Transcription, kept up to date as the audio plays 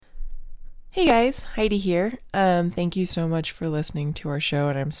Hey guys, Heidi here. Thank you so much for listening to our show,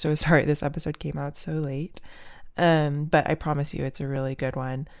 and I'm so sorry this episode came out so late. But I promise you it's a really good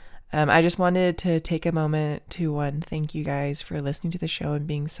one. I just wanted to take a moment to thank you guys for listening to the show and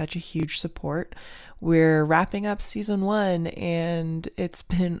being such a huge support. We're wrapping up season 1 and it's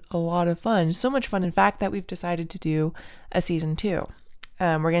been a lot of fun. So much fun, in fact, that we've decided to do a season 2.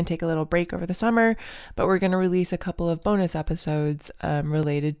 We're going to take a little break over the summer, but we're going to release a couple of bonus episodes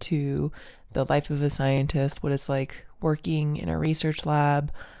related to the life of a scientist, what it's like working in a research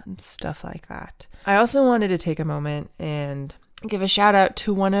lab, stuff like that. I also wanted to take a moment and give a shout out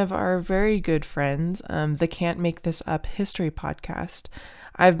to one of our very good friends, the Can't Make This Up History podcast.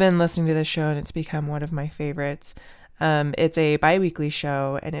 I've been listening to this show and it's become one of my favorites. It's a bi-weekly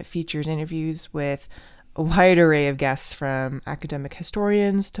show and it features interviews with a wide array of guests, from academic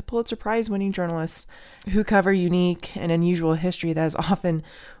historians to Pulitzer Prize-winning journalists who cover unique and unusual history that is often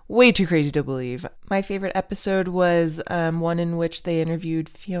way too crazy to believe. My favorite episode was one in which they interviewed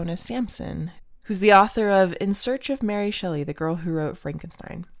Fiona Sampson, who's the author of In Search of Mary Shelley, the girl who wrote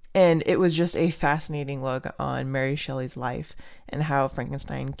Frankenstein. And it was just a fascinating look on Mary Shelley's life and how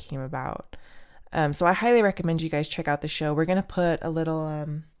Frankenstein came about. So I highly recommend you guys check out the show. We're going to put a little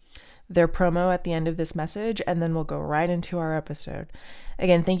their promo at the end of this message, and then we'll go right into our episode.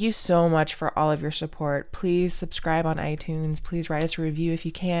 Again, thank you so much for all of your support. Please subscribe on iTunes. Please write us a review if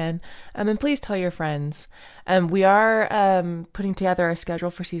you can. And please tell your friends. We are putting together our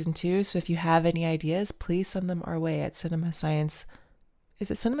schedule for season 2, so if you have any ideas, please send them our way at Cinema Science.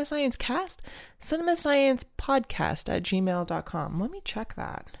 Is it Cinema Science Cast? Cinema Science Podcast at gmail.com. Let me check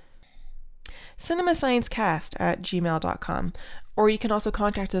that. cinemasciencecast at gmail.com. Or you can also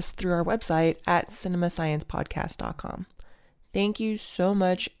contact us through our website at cinemasciencepodcast.com. Thank you so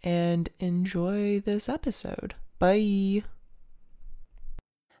much and enjoy this episode. Bye.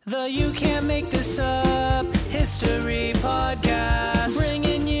 The You Can't Make This Up History Podcast,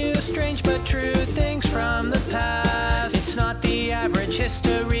 bringing you strange but true things from the past. It's not the average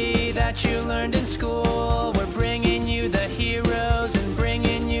history that you learned in school. We're bringing you the heroes and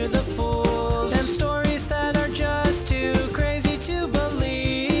bringing you the fools. Them stories that are just too crazy to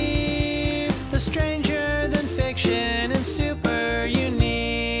believe. The stranger than fiction and super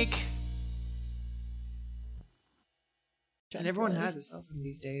unique. And everyone has a cell phone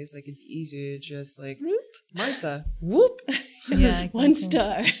these days. Like, it'd be easy to just like, Whoop. Marcia, whoop. Yeah, exactly. 1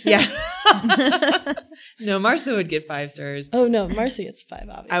 star. Yeah. No, Marcia would get 5 stars. Oh, no, Marcy gets 5,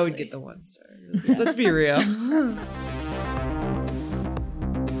 obviously. I would get the 1 star. Let's be real.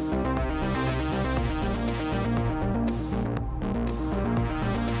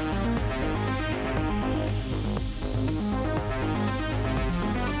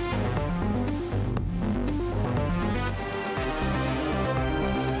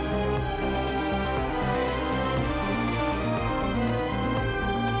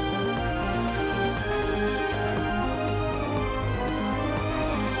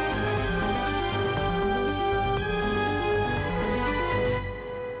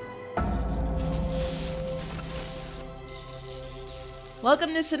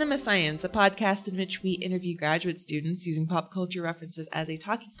 Welcome to Cinema Science, a podcast in which we interview graduate students using pop culture references as a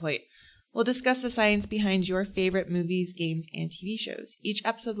talking point. We'll discuss the science behind your favorite movies, games, and TV shows. Each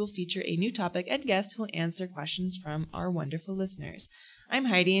episode will feature a new topic and guest who will answer questions from our wonderful listeners. I'm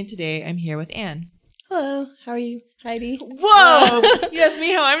Heidi, and today I'm here with Anne. Hello, how are you, Heidi? Whoa! You asked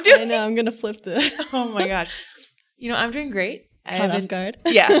me how I'm doing? I know, I'm going to flip the... Oh my gosh. I'm doing great. Caught off guard.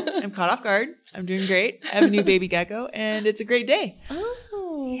 Yeah, I'm caught off guard. I'm doing great. I have a new baby gecko, and it's a great day.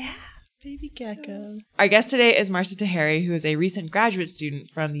 Oh, yeah. Baby gecko. Our guest today is Marcia Taheri, who is a recent graduate student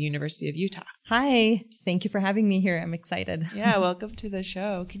from the University of Utah. Hi, thank you for having me here. I'm excited. Yeah, welcome to the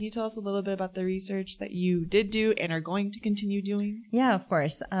show. Can you tell us a little bit about the research that you did do and are going to continue doing? Yeah, of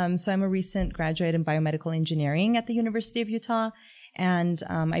course. So I'm a recent graduate in biomedical engineering at the University of Utah. And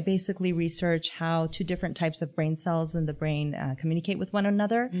I basically research how 2 different types of brain cells in the brain communicate with one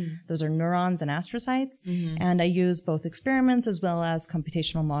another. Those are neurons and astrocytes. And I use both experiments as well as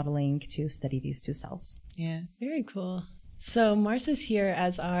computational modeling to study these 2 cells. Yeah. Very cool. So Marcia's here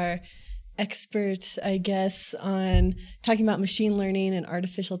as our expert, I guess, on talking about machine learning and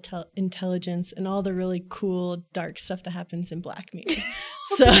artificial intelligence and all the really cool, dark stuff that happens in Black Mirror.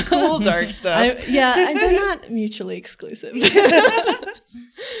 So cool, dark stuff. They're not mutually exclusive.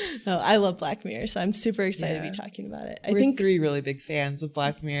 No, I love Black Mirror, so I'm super excited to be talking about it. We're 3 really big fans of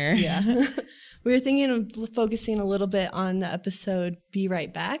Black Mirror. Yeah. We were thinking of focusing a little bit on the episode Be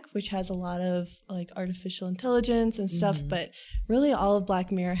Right Back, which has a lot of like artificial intelligence and stuff, but really all of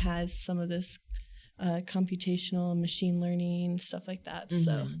Black Mirror has some of this computational machine learning, stuff like that.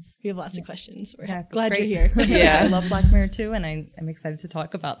 So we have lots of questions. We're glad great. you're here. Yeah, I love Black Mirror too, and I'm excited to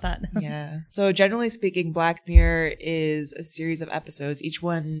talk about that. Yeah. So generally speaking, Black Mirror is a series of episodes, each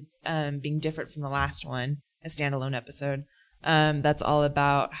one being different from the last one, a standalone episode. That's all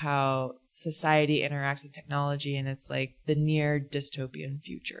about how society interacts with technology, and it's like the near dystopian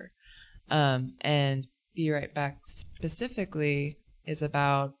future. And Be Right Back specifically is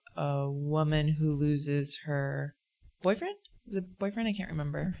about a woman who loses her boyfriend. Is it boyfriend? I can't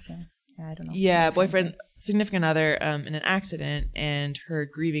remember. Yeah, I don't know. Yeah, boyfriend, significant other, in an accident, and her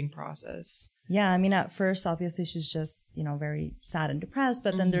grieving process. Yeah, I mean, at first, obviously, she's just, very sad and depressed.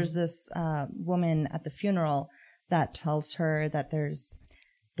 But then there's this woman at the funeral that tells her that there's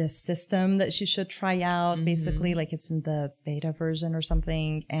this system that she should try out. Basically, like it's in the beta version or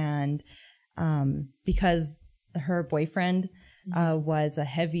something. And because her boyfriend was a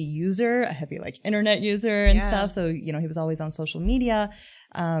heavy user, a heavy like internet user and stuff. So, he was always on social media.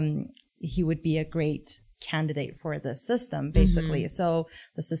 He would be a great candidate for this system, basically. So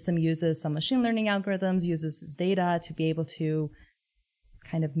the system uses some machine learning algorithms, uses his data to be able to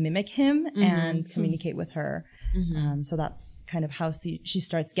kind of mimic him and communicate with her. So that's kind of how she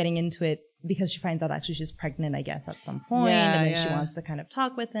starts getting into it, because she finds out actually she's pregnant, I guess, at some point, and then she wants to kind of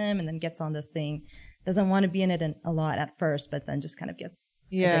talk with him, and then gets on this thing. Doesn't want to be in it a lot at first, but then just kind of gets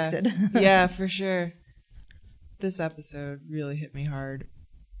addicted. Yeah, for sure. This episode really hit me hard.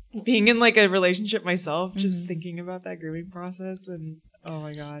 Being in like a relationship myself, just thinking about that grooming process, and oh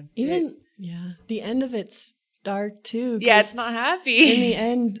my God. The end of it's dark too. Yeah, it's not happy. In the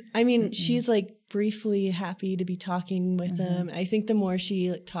end, I mean, she's like briefly happy to be talking with him. I think the more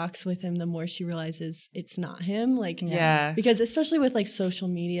she talks with him, the more she realizes it's not him. Like, because especially with like social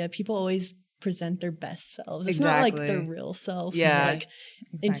media, people always present their best selves. It's not like their real self. Like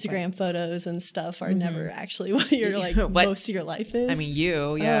Instagram photos and stuff are never actually what you're like most of your life is. I mean,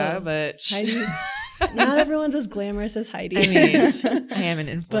 but Heidi, not everyone's as glamorous as Heidi. I mean, I am an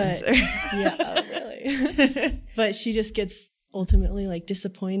influencer. Really. But she just gets ultimately like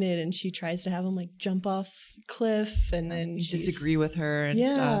disappointed, and she tries to have him like jump off cliff, and then disagree with her and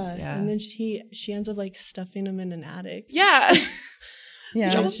stuff. Yeah. And then she ends up like stuffing him in an attic. Yeah.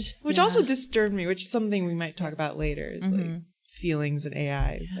 Yeah. Which also disturbed me, which is something we might talk about later, is like feelings and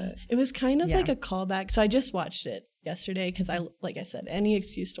AI. But. It was kind of like a callback. So I just watched it yesterday because like I said, any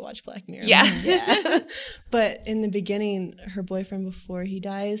excuse to watch Black Mirror. Yeah. But in the beginning, her boyfriend, before he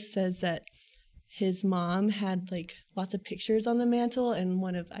dies, says that his mom had like lots of pictures on the mantle, and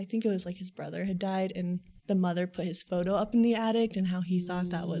I think it was like his brother had died, and the mother put his photo up in the attic, and how he thought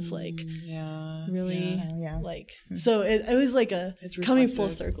that was like really like so it was like it's coming full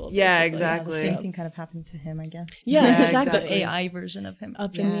circle. Yeah, exactly. The same thing kind of happened to him, I guess. Yeah, exactly. The AI version of him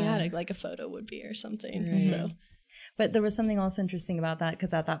up in the attic, like a photo would be or something. Right. So. But there was something also interesting about that,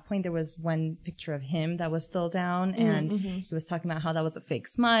 because at that point there was one picture of him that was still down, and he was talking about how that was a fake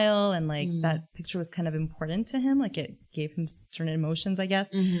smile, and like that picture was kind of important to him, like it gave him certain emotions, I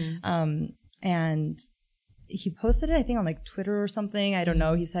guess. And he posted it, I think, on like Twitter or something. I don't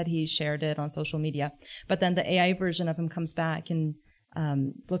know. He said he shared it on social media, but then the AI version of him comes back and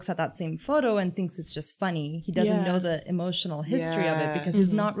looks at that same photo and thinks it's just funny. He doesn't know the emotional history of it, because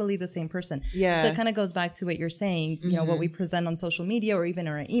he's not really the same person. So it kind of goes back to what you're saying, you know, what we present on social media, or even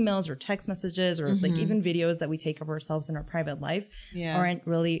in our emails or text messages, or like even videos that we take of ourselves in our private life aren't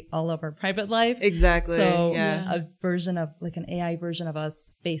really all of our private life. Exactly. So a version of like an AI version of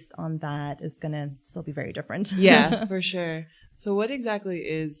us based on that is going to still be very different. Yeah, for sure. So what exactly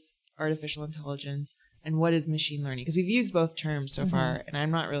is artificial intelligence? And what is machine learning? Because we've used both terms so far, and I'm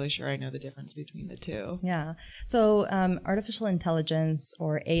not really sure I know the difference between the two. Yeah. So artificial intelligence,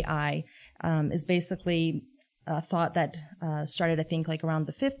 or AI, is basically a thought that started, I think, like around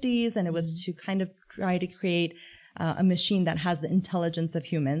the 50s, and it was to kind of try to create a machine that has the intelligence of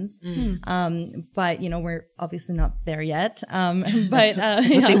humans. But, you know, we're obviously not there yet. But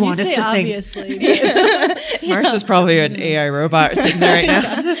that's what they want us to obviously. think. Mars is probably an AI robot sitting there right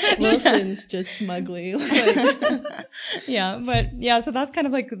now. Wilson's just smugly. So that's kind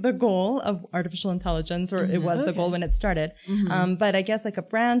of like the goal of artificial intelligence, or it was the goal when it started. But I guess like a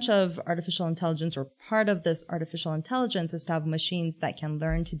branch of artificial intelligence, or part of this artificial intelligence, is to have machines that can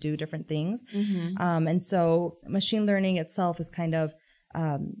learn to do different things. And so machine learning itself is kind of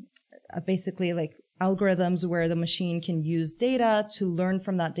basically like algorithms where the machine can use data to learn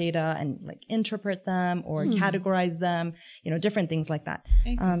from that data and like interpret them or categorize them, you know, different things like that.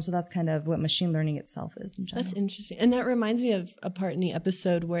 So that's kind of what machine learning itself is in general. That's interesting. And that reminds me of a part in the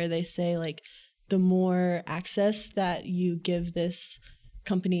episode where they say like the more access that you give this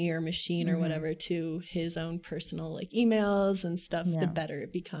company or machine or whatever to his own personal like emails and stuff, the better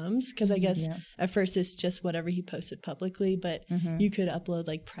it becomes. Because I guess at first it's just whatever he posted publicly, but you could upload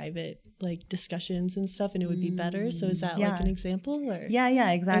like private like discussions and stuff and it would be better. So is that like an example? Or?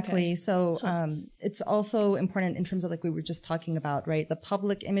 Yeah, exactly. Okay. So it's also important in terms of like we were just talking about, right? The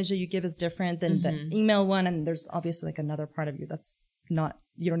public image that you give is different than the email one. And there's obviously like another part of you that's not,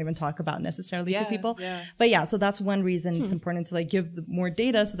 you don't even talk about necessarily to people. Yeah. But yeah, so that's one reason it's important to like give more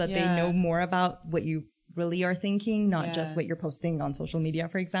data so that they know more about what you really are thinking, not just what you're posting on social media,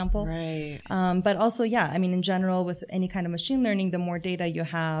 for example. Right. But also, I mean, in general, with any kind of machine learning, the more data you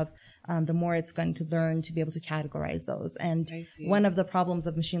have, the more it's going to learn to be able to categorize those. And one of the problems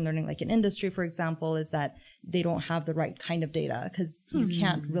of machine learning, like in industry, for example, is that they don't have the right kind of data because you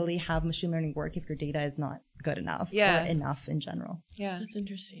can't really have machine learning work if your data is not good enough or enough in general. Yeah. That's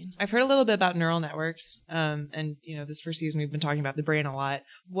interesting. I've heard a little bit about neural networks. And, you know, this first season we've been talking about the brain a lot.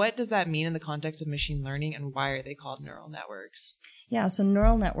 What does that mean in the context of machine learning and why are they called neural networks? Yeah, so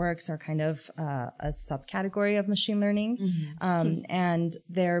neural networks are kind of a subcategory of machine learning. And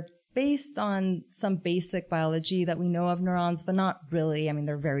they're based on some basic biology that we know of neurons, but not really. I mean,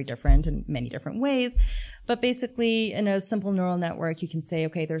 they're very different in many different ways. But basically, in a simple neural network, you can say,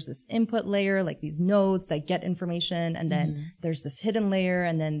 okay, there's this input layer, like these nodes that get information, and then there's this hidden layer,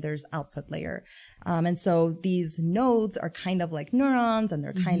 and then there's output layer. And so these nodes are kind of like neurons, and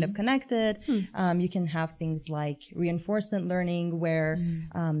they're kind of connected. You can have things like reinforcement learning, where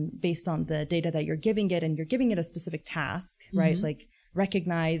based on the data that you're giving it, and you're giving it a specific task, right? Like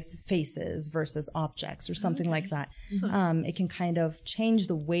recognize faces versus objects or something like that. It can kind of change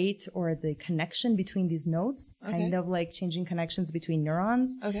the weight or the connection between these nodes, kind of like changing connections between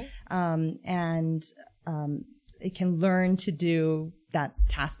neurons. And it can learn to do that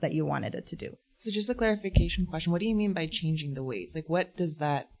task that you wanted it to do. So just a clarification question. What do you mean by changing the weights? Like what does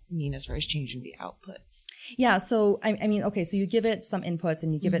that mean as far as changing the outputs? Yeah, so I mean, okay, so you give it some inputs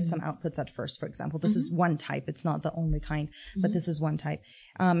and you give it some outputs at first, for example. This is one type. It's not the only kind, but this is one type.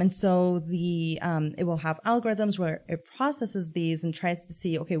 And so it will have algorithms where it processes these and tries to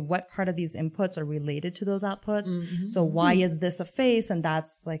see, okay, what part of these inputs are related to those outputs? So why is this a face and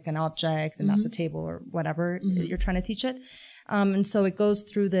that's like an object and that's a table or whatever you're trying to teach it? And so it goes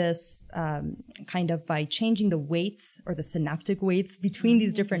through this kind of by changing the weights or the synaptic weights between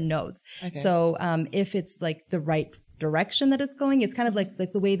these different nodes. So if it's like the right direction that it's going, it's kind of like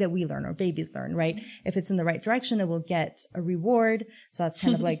the way that we learn or babies learn, right? If it's in the right direction, it will get a reward. So that's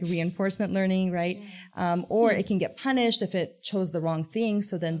kind of like reinforcement learning, right? Or it can get punished if it chose the wrong thing.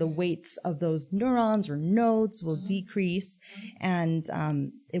 So then the weights of those neurons or nodes will decrease and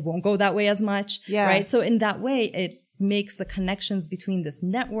it won't go that way as much, right? So in that way, it makes the connections between this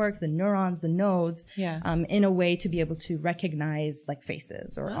network, the neurons, the nodes, in a way to be able to recognize like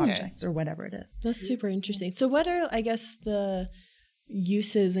faces or objects or whatever it is. That's super interesting. So what are, I guess, the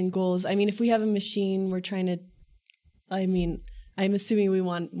uses and goals? I mean, if we have a machine, we're trying to, I mean, I'm assuming we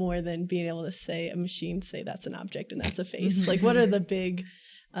want more than being able to say a machine, say that's an object and that's a face. Like what are the big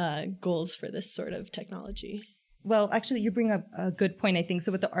goals for this sort of technology? Well, actually, you bring up a good point, I think.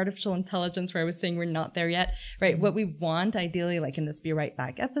 So with the artificial intelligence, where I was saying we're not there yet, right? What we want, ideally, like in this Be Right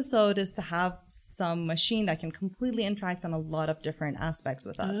Back episode, is to have some machine that can completely interact on a lot of different aspects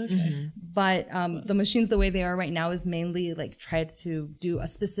with us. But the machines, the way they are right now, is mainly like try to do a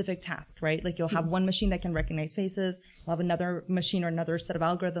specific task, right? Like you'll have one machine that can recognize faces. You'll have another machine or another set of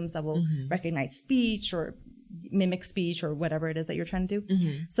algorithms that will recognize speech or mimic speech or whatever it is that you're trying to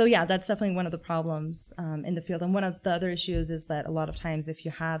do. So yeah, that's definitely one of the problems in the field. And one of the other issues is that a lot of times if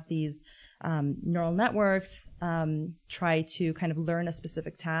you have these neural networks try to kind of learn a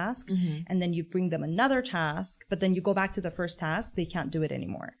specific task and then you bring them another task, but then you go back to the first task, they can't do it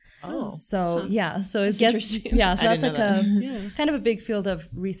anymore. So yeah, so it gets, so that's like kind of a big field of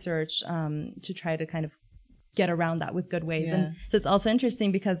research to try to kind of get around that with good ways. And so it's also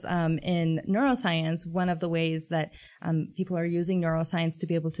interesting because in neuroscience, one of the ways that people are using neuroscience to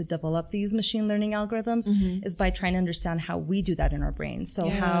be able to develop these machine learning algorithms is by trying to understand how we do that in our brains. So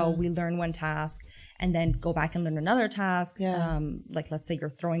how we learn one task and then go back and learn another task. Like let's say you're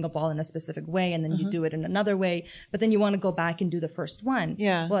throwing a ball in a specific way and then you do it in another way, but then you want to go back and do the first one.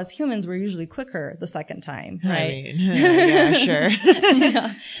 Well, as humans, we're usually quicker the second time, right? I mean, sure.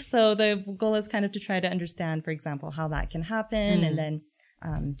 So the goal is kind of to try to understand, for example, how that can happen and then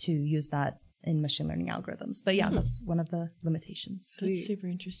to use that in machine learning algorithms. But yeah, that's one of the limitations. That's super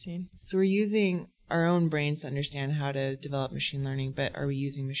interesting. So we're using our own brains to understand how to develop machine learning, but are we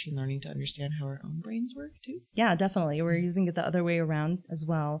using machine learning to understand how our own brains work too? Yeah, definitely. We're using it the other way around as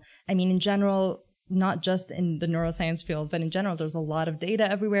well. I mean, in general, not just in the neuroscience field, but in general, there's a lot of data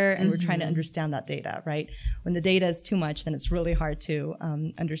everywhere, and we're trying to understand that data, right? When the data is too much, then it's really hard to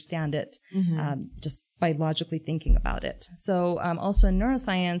understand it just by logically thinking about it. So also in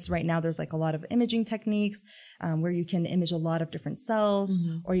neuroscience, right now, there's like a lot of imaging techniques where you can image a lot of different cells,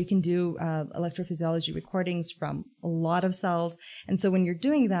 or you can do electrophysiology recordings from a lot of cells. And so when you're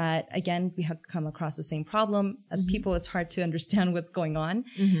doing that, again, we have come across the same problem. As people, it's hard to understand what's going on.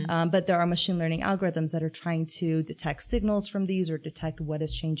 But there are machine learning algorithms that are trying to detect signals from these or detect what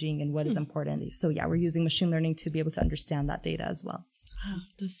is changing and what is important. So yeah, we're using machine learning to be able to understand that data as well. Wow,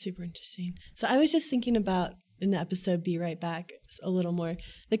 that's super interesting. So I was just thinking about in the episode Be Right Back a little more,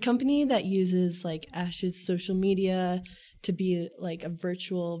 the company that uses like Ash's social media to be like a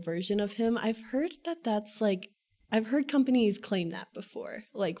virtual version of him. I've heard I've heard companies claim that before,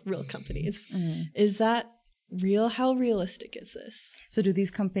 like real companies. Is that real? How realistic is this? So do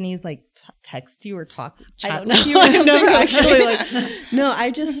these companies like text you or chat with with you? I've never actually no,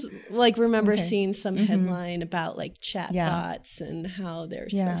 I just like remember seeing some headline about like chat bots and how they're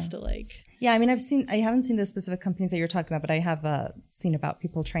supposed to like. Yeah, I mean, I haven't seen the specific companies that you're talking about, but I have seen about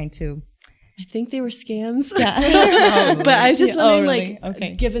people trying to. I think they were scams. Yeah. But I was just wondering,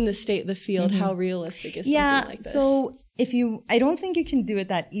 given the state of the field, how realistic is something like this? So I don't think you can do it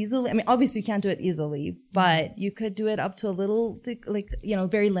that easily. I mean, obviously you can't do it easily, but you could do it up to a little, like,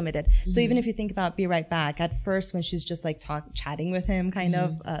 very limited. So even if you think about Be Right Back, at first when she's just like chatting with him, kind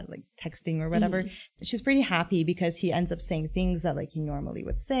of like texting or whatever, she's pretty happy because he ends up saying things that like he normally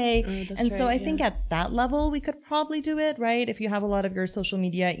would say. And so I think at that level, we could probably do it, right? If you have a lot of your social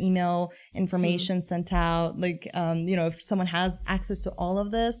media, email information sent out, like, if someone has access to all of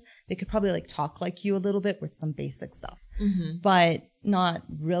this, they could probably like talk like you a little bit with some basic stuff. But not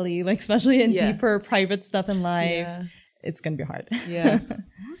really, like, especially in deeper private stuff in life, it's going to be hard.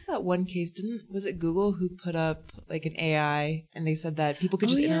 What was that one case? Was it Google who put up like an AI and they said that people could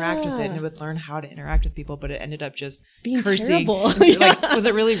just interact with it and it would learn how to interact with people, but it ended up just being cursing. Terrible. Like, was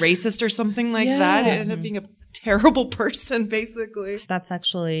it really racist or something like that? It ended up being a terrible person, basically. That's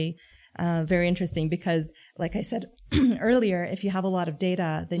actually very interesting because, like I said earlier, if you have a lot of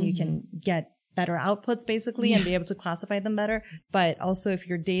data, then you can get better outputs basically and be able to classify them better. But also if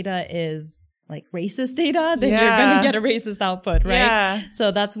your data is like racist data, then you're going to get a racist output, right? Yeah.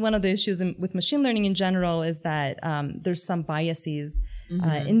 So that's one of the issues with machine learning in general is that there's some biases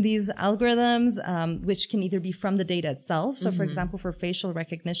in these algorithms, which can either be from the data itself. So for example, for facial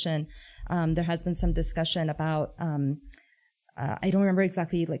recognition, there has been some discussion about I don't remember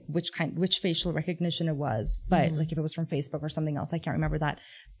exactly like which facial recognition it was, but like if it was from Facebook or something else, I can't remember that.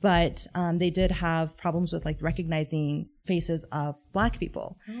 But they did have problems with like recognizing faces of Black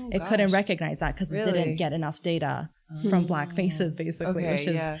people. It couldn't recognize that because it didn't get enough data from Black faces, basically, which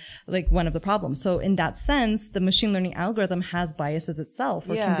is like one of the problems. So in that sense, the machine learning algorithm has biases itself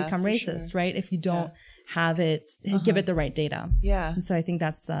or can become racist, right? If you don't have it, give it the right data. Yeah. And so I think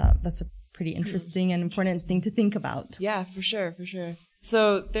that's a pretty interesting and important thing to think about. Yeah, for sure.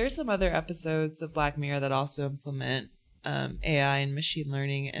 So there's some other episodes of Black Mirror that also implement AI and machine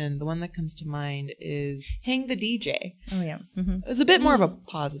learning, and the one that comes to mind is Hang the DJ. Oh yeah, it was a bit more of a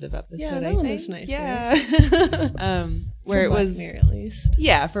positive episode. Yeah, that I one think. was nicer. Yeah, where for it was Black Mirror, at least.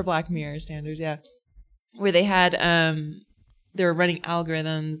 Yeah, for Black Mirror standards. Yeah, where they had they were running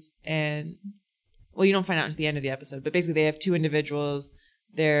algorithms, and well, you don't find out until the end of the episode, but basically they have two individuals.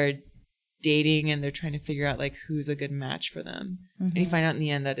 They're dating and they're trying to figure out like who's a good match for them. And you find out in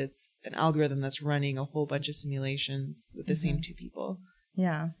the end that it's an algorithm that's running a whole bunch of simulations with the same two people.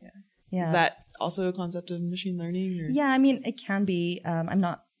 Yeah. Is that also a concept of machine learning? Or? Yeah, I mean, it can be. I'm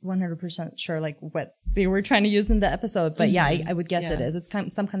not 100% sure like what they were trying to use in the episode, but I would guess it is. It's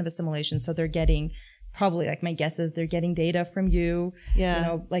some kind of a simulation. So they're getting probably, like my guess is they're getting data from you,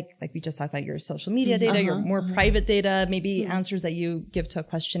 like we just talked about your social media data, your more private data, maybe answers that you give to a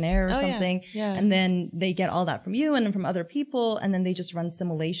questionnaire or something. Yeah. And then they get all that from you and then from other people. And then they just run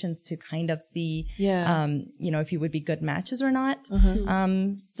simulations to kind of see, if you would be good matches or not.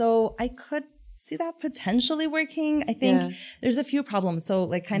 So I could see that potentially working. I think there's a few problems. So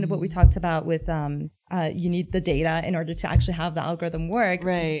like kind of what we talked about with, you need the data in order to actually have the algorithm work.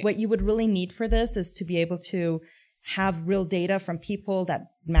 Right. What you would really need for this is to be able to have real data from people that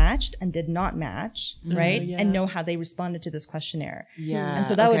matched and did not match, right? And know how they responded to this questionnaire. Yeah. And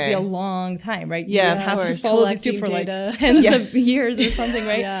so that would be a long time, right? Yeah, you would have to follow these people for like tens of years or something,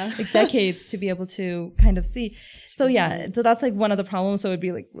 right? Like decades to be able to kind of see. So so that's like one of the problems. So it would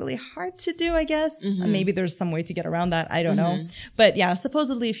be like really hard to do, I guess. Maybe there's some way to get around that. I don't know. But yeah,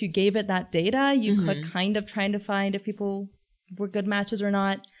 supposedly if you gave it that data, you could kind of trying to find if people were good matches or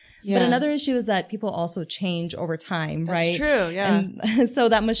not. But another issue is that people also change over time, right? That's true, yeah. And so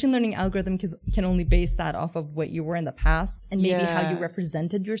that machine learning algorithm can only base that off of what you were in the past and maybe how you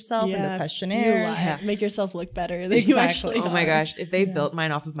represented yourself in the questionnaires. You lie. Make yourself look better than you actually are. Oh my gosh. If they built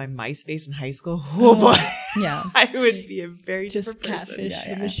mine off of my MySpace in high school, oh boy. Yeah. I would be a very different person. Catfish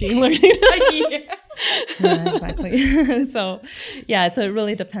and machine learning. Yeah, exactly. So it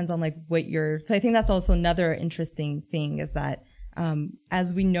really depends on like so I think that's also another interesting thing is that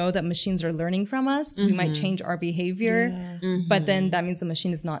as we know that machines are learning from us, we might change our behavior, but then that means the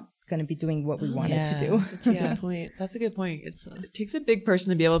machine is not going to be doing what we want it to do. That's a good point. That's a good point. It takes a big person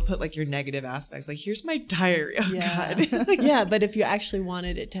to be able to put like your negative aspects. Like, here's my diary. Oh God. But if you actually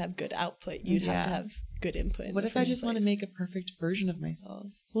wanted it to have good output, you'd have to have good input. What if I just want to make a perfect version of myself?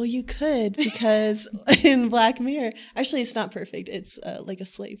 Well, you could, because in Black Mirror, actually, it's not perfect. It's like a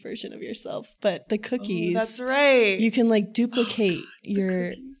slave version of yourself. But the cookies, that's right. You can like duplicate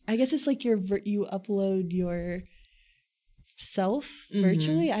your. I guess it's like you upload your self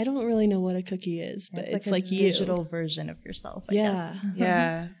virtually. I don't really know what a cookie is, but it's like a digital version of yourself. I guess.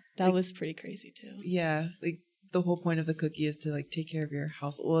 Yeah. That was pretty crazy too. Yeah, like the whole point of the cookie is to like take care of your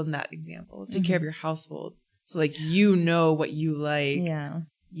household. Well, in that example, take care of your household. So like you know what you like. Yeah.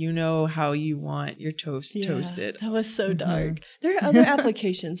 You know how you want your toast toasted. That was so dark. There are other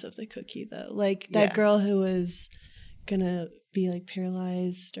applications of the cookie though, like that girl who was gonna be like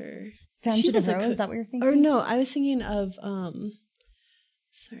paralyzed or San Junipero, is that what you're thinking? Or no, I was thinking of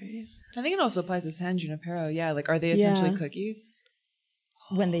sorry. I think it also applies to San Junipero. Yeah, like are they essentially cookies?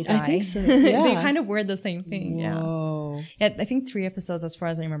 When they die. I think so. Yeah. They kind of were the same thing. Whoa. Yeah. I think 3 episodes, as far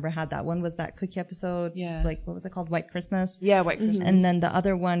as I remember, had that. One was that cookie episode. Yeah. Like, what was it called? White Christmas. Yeah, White Christmas. And then the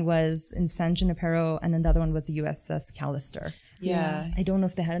other one was in San Junipero, and then the other one was the USS Callister. Yeah. I don't know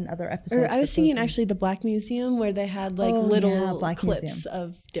if they had another episode. I was thinking actually the Black Museum, where they had like little clips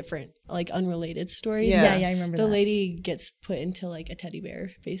of different like unrelated stories. Yeah, I remember the that. lady gets put into like a teddy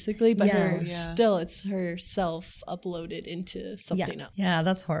bear basically, but it's herself uploaded into something else. Yeah,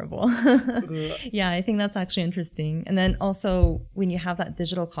 that's horrible. Yeah, I think that's actually interesting. And then also when you have that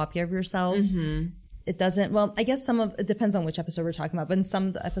digital copy of yourself, it doesn't, well, I guess it depends on which episode we're talking about, but in some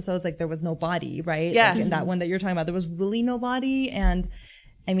of the episodes, like there was no body, right? Yeah. Like in that one that you're talking about, there was really no body. And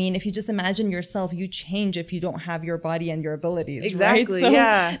I mean, if you just imagine yourself, you change if you don't have your body and your abilities, exactly,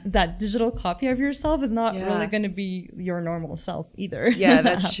 right? So that digital copy of yourself is not really going to be your normal self either. Yeah,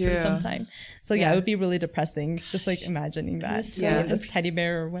 that's after true. some time. So it would be really depressing, just like imagining that. This teddy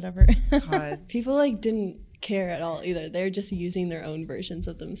bear or whatever. God. People like didn't care at all either. They're just using their own versions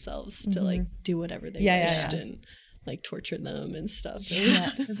of themselves to like do whatever they wished and like torture them and stuff.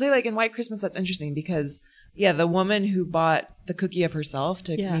 It's like in White Christmas, that's interesting because the woman who bought the cookie of herself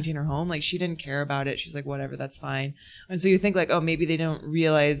to maintain her home, like she didn't care about it. She's like, whatever, that's fine. And so you think like, oh, maybe they don't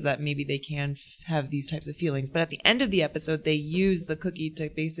realize that maybe they can have these types of feelings. But at the end of the episode, they use the cookie to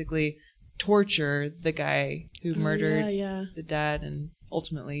basically torture the guy who murdered the dad and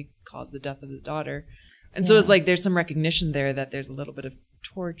ultimately caused the death of the daughter. And so it's like there's some recognition there that there's a little bit of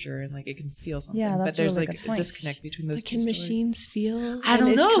torture and like it can feel something. Yeah, that's but there's really like good a disconnect between those two Can stories. machines feel? I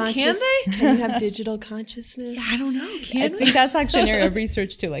don't know. Can they? Can you have digital consciousness? I don't know. I think that's actually an area of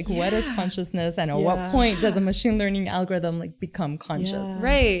research too. Like, what is consciousness, and at what point does a machine learning algorithm like become conscious?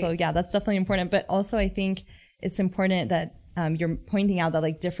 Right. So that's definitely important. But also, I think it's important that you're pointing out that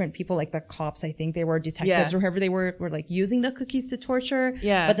like different people, like the cops, I think they were detectives or whoever they were like using the cookies to torture.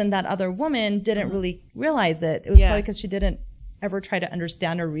 Yeah. But then that other woman didn't really realize it. It was probably because she didn't ever try to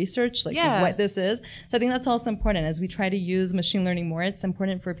understand or research like what this is. So I think that's also important as we try to use machine learning more. It's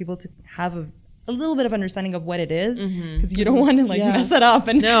important for people to have a little bit of understanding of what it is, because you don't want to mess it up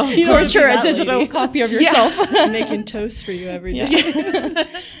and torture a digital copy of yourself. Making toast for you every day.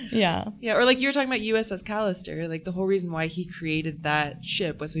 Yeah, or like you were talking about USS Callister, like the whole reason why he created that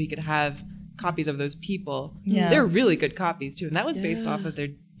ship was so he could have copies of those people. Yeah. They're really good copies too, and that was based off of their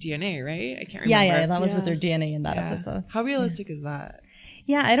DNA, right? I can't remember. Yeah, that was with their DNA in that episode. How realistic is that?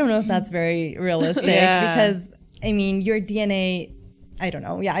 Yeah, I don't know if that's very realistic because, I mean, your DNA, I don't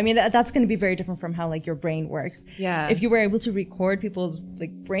know. Yeah, I mean, that's going to be very different from how like your brain works. Yeah. If you were able to record people's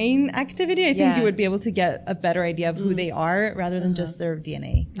like brain activity, I think you would be able to get a better idea of who they are rather than just their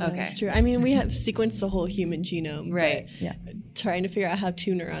DNA. Okay. That's true. I mean, we have sequenced the whole human genome. Right. Yeah. Trying to figure out how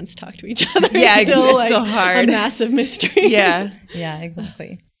 2 neurons talk to each other. Yeah, it's still, it's still hard. A massive mystery. Yeah,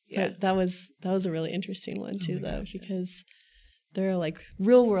 exactly. But that was a really interesting one too, though, because there are like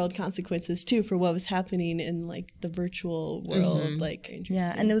real world consequences too for what was happening in like the virtual world. Like,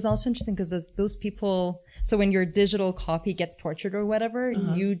 yeah, and it was also interesting because those people. So when your digital copy gets tortured or whatever,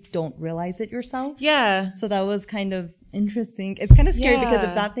 you don't realize it yourself. Yeah. So that was kind of interesting. It's kind of scary because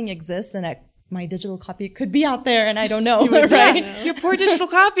if that thing exists, then my digital copy could be out there and I don't know, right? Your poor digital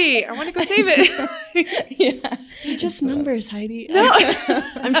copy. I want to go save it. Yeah. They're just numbers, Heidi. No.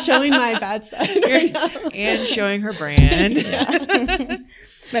 I'm showing my bad side right now. And showing her brand.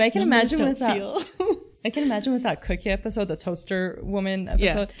 But I can imagine with that. Feel. I can imagine with that cookie episode, the toaster woman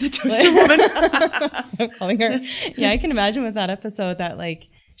episode. Yeah, the toaster woman. That's what I'm calling her. Yeah, I can imagine with that episode that like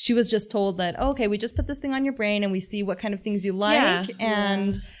she was just told that, oh, okay, we just put this thing on your brain and we see what kind of things you like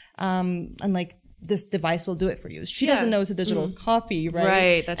and like this device will do it for you. She doesn't know it's a digital copy, right?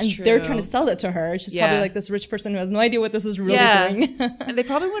 Right, that's and true. They're trying to sell it to her. She's probably like this rich person who has no idea what this is really doing. And they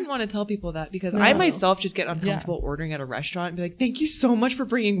probably wouldn't want to tell people that because I myself just get uncomfortable ordering at a restaurant and be like, thank you so much for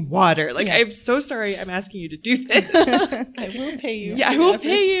bringing water. Like, I'm so sorry I'm asking you to do this. I will pay you. Yeah, I will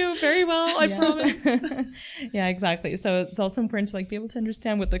pay you very well, I promise. Yeah, exactly. So it's also important to like be able to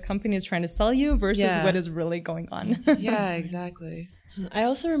understand what the company is trying to sell you versus what is really going on. Yeah, exactly. I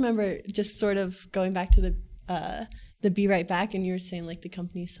also remember just sort of going back to the Be Right Back, and you were saying like the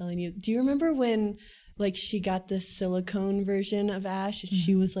company's selling you. Do you remember when like she got this silicone version of Ash and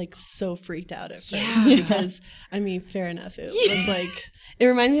she was like so freaked out at first because I mean, fair enough. It was like, it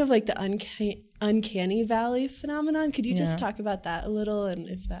reminded me of like the uncanny valley phenomenon. Could you just talk about that a little and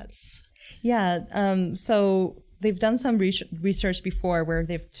if that's... Yeah. So they've done some research before where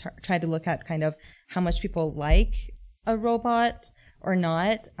they've tried to look at kind of how much people like a robot or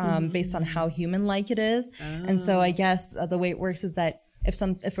not, based on how human-like it is. And so I guess the way it works is that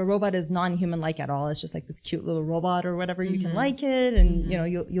if a robot is non-human-like at all, it's just like this cute little robot or whatever, you can like it and you know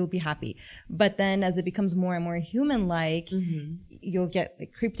you'll be happy. But then as it becomes more and more human-like, you'll get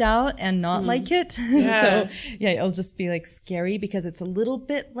like, creeped out and not like it. So it'll just be like scary because it's a little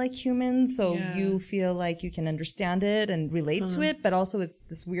bit like human, so you feel like you can understand it and relate to it, but also it's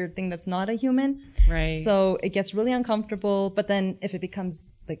this weird thing that's not a human. Right. So it gets really uncomfortable, but then if it becomes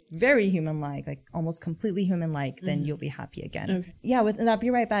like very human-like, like almost completely human-like, then you'll be happy again. Okay. Yeah, with that Be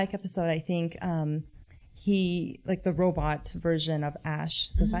Right Back episode, I think he, like the robot version of Ash,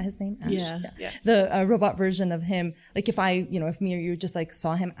 was that his name? Ash? Yeah. The robot version of him, like if me or you just like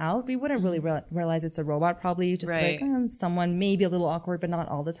saw him out, we wouldn't really realize it's a robot, probably just like someone maybe a little awkward, but not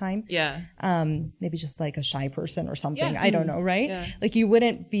all the time. Yeah. Maybe just like a shy person or something. I don't know, right? Yeah. Like you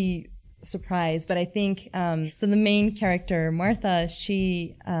wouldn't be surprised, but I think so the main character Martha,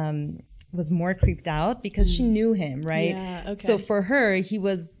 she was more creeped out because she knew him, right? Yeah, okay. So for her he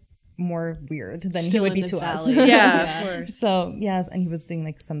was more weird than Still he would be in the to valley. us. Yeah, of course. So yes, and he was doing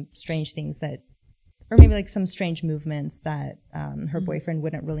like some strange things that, or maybe like some strange movements that her boyfriend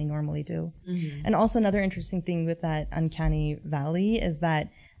wouldn't really normally do. And also another interesting thing with that uncanny valley is that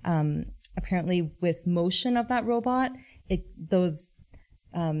apparently with motion of that robot,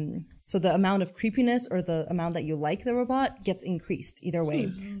 so the amount of creepiness or the amount that you like the robot gets increased either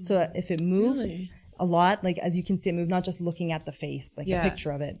way. So if it moves a lot, like as you can see it move, not just looking at the face, like a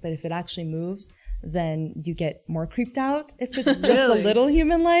picture of it, but if it actually moves, then you get more creeped out if it's just a little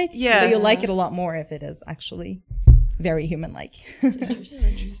human-like. But you'll like it a lot more if it is actually very human-like.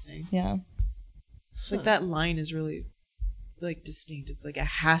 Interesting. Yeah. It's like that line is really like distinct. It's like it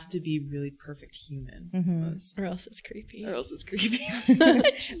has to be really perfect human almost. Or else it's creepy.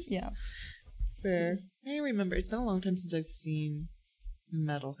 Yeah. Fair. I remember it's been a long time since I've seen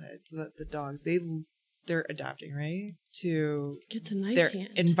Metalhead, so that the dogs they're adapting, right, to Gets a knife their hand.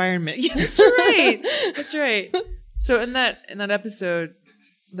 environment. Yeah, that's right. That's right. So in that episode,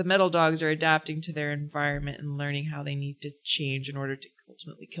 the metal dogs are adapting to their environment and learning how they need to change in order to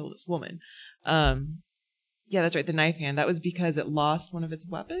ultimately kill this woman. Yeah, that's right. The knife hand. That was because it lost one of its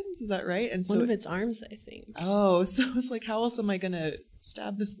weapons. Is that right? And so one of its arms, I think. Oh, so it's like, how else am I gonna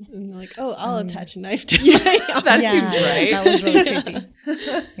stab this woman? And like, I'll attach a knife to my arm. That seems right. That was really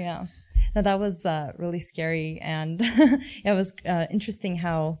creepy. Yeah. No, that was really scary, and it was interesting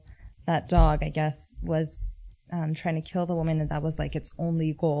how that dog, I guess, was trying to kill the woman, and that was like its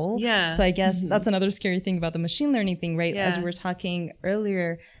only goal. Yeah. So I guess that's another scary thing about the machine learning thing, right? Yeah. As we were talking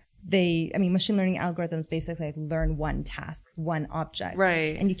earlier, machine learning algorithms basically like learn one task, one object.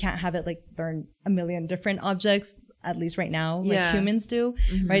 Right. And you can't have it like learn a million different objects at least right now, like Yeah. humans do,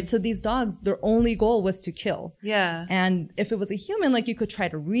 right? So these dogs, their only goal was to kill. Yeah. And if it was a human, like you could try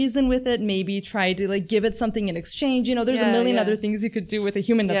to reason with it, maybe try to like give it something in exchange. You know, there's a Yeah, million yeah. other things you could do with a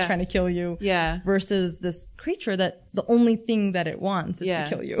human that's Yeah. trying to kill you. Yeah. Versus this creature that the only thing that it wants is Yeah. to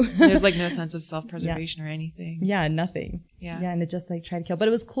kill you. There's like no sense of self-preservation or anything. Yeah, nothing. Yeah. Yeah, and it just like tried to kill. But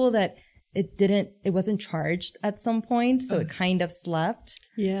it was cool that it wasn't charged at some point, so it kind of slept.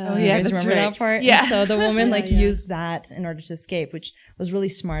 Yeah. Oh, You yeah, guys that's remember right. that part? Yeah. And so the woman like yeah. used that in order to escape, which was really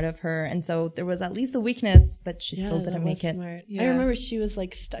smart of her. And so there was at least a weakness, but she still didn't make it. Smart. Yeah. I remember she was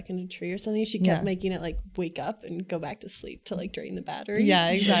like stuck in a tree or something. She kept Yeah. making it like wake up and go back to sleep to like drain the battery.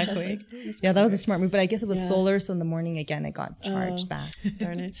 Yeah, Which I was exactly. like, oh, that's Yeah, that was a smart move. But I guess it was Yeah. solar, so in the morning again it got charged back.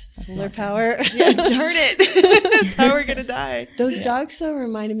 darn it. Solar power. Yeah, darn it. That's how we're gonna die. Those dogs though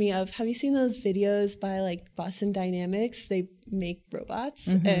reminded me of, have you seen those videos by like Boston Dynamics? They make robots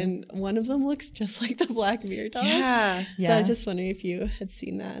and one of them looks just like the black mirror dog. Yeah. So I Yeah. was just wondering if you had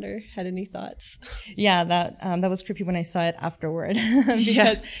seen that or had any thoughts. Yeah, that was creepy when I saw it afterward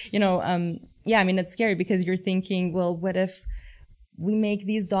because yeah, I mean it's scary because you're thinking, well, what if we make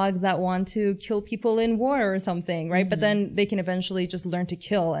these dogs that want to kill people in war or something, right? But then they can eventually just learn to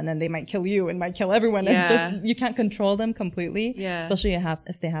kill, and then they might kill you and might kill everyone. It's Yeah. just you can't control them completely, Yeah. especially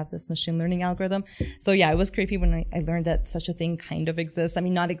if they have this machine learning algorithm. So yeah, it was creepy when I learned that such a thing kind of exists. I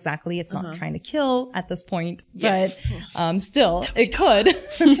mean, not exactly; it's not trying to kill at this point, Yes. but still, it could.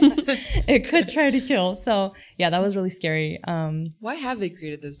 It could try to kill. So yeah, that was really scary. Why have they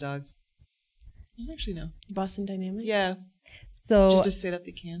created those dogs? I don't actually know. Boston Dynamics? Yeah. So Just to say that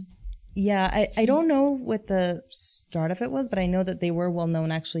they can. yeah, I don't know what the start of it was, but I know that they were well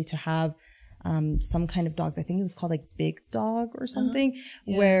known actually to have some kind of dogs. I think it was called like Big Dog or something,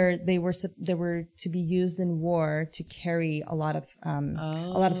 where they were to be used in war to carry a lot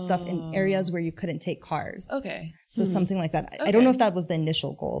of stuff in areas where you couldn't take cars. Okay. So something like that. I Okay. don't know if that was the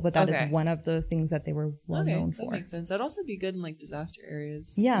initial goal, but that is Okay. one of the things that they were well known That for. makes sense. That'd also be good in like disaster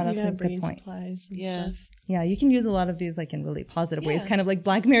areas. Yeah, that's a brain good point. supplies and Yeah. stuff. Yeah, you can use a lot of these like in really positive ways, Yeah. kind of like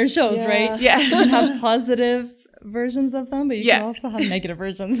Black Mirror shows, Yeah. right? Yeah. You can have positive versions of them, but you Yeah. can also have negative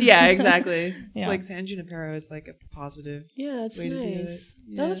versions. Yeah, exactly. Yeah. It's like San Junipero is like a positive. Yeah, it's way to do it. nice.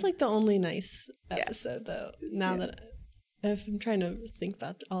 Yeah. That was like the only nice episode though. Now that if I'm trying to think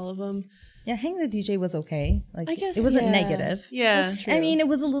about all of them. Yeah, Hang the DJ was okay. Like I guess, it wasn't yeah. negative. Yeah. That's true. I mean, it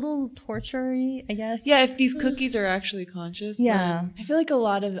was a little torture-y, I guess. Yeah, if these cookies are actually conscious. Yeah. I feel like a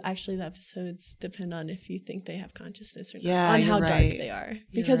lot of actually the episodes depend on if you think they have consciousness or not, Yeah, on you're how dark right. they are.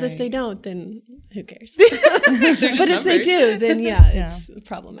 You're Because if right. they don't, then who cares? They're just But if they numbers. do, then yeah, Yeah. it's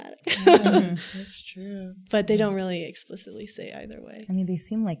problematic. That's true. But they don't really explicitly say either way. I mean, they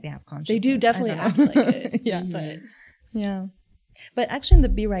seem like they have consciousness. They do definitely I act don't know. like it. Yeah. But Yeah. But actually in the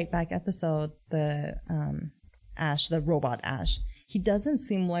Be Right Back episode, the Ash, the robot Ash, he doesn't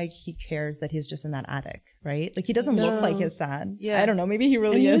seem like he cares that he's just in that attic, right? Like he doesn't look like he's sad. Yeah. I don't know. Maybe he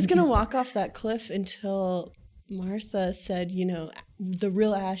really and he is. was gonna walk off that cliff until Martha said, you know, the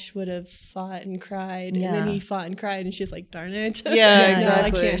real Ash would have fought and cried, and then Yeah. he fought and cried, and she's like, "Darn it!" Yeah, No,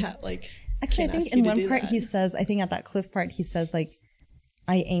 exactly. I can't have like. Actually, I can't think ask you in to one do part that. he says, I think at that cliff part, he says like,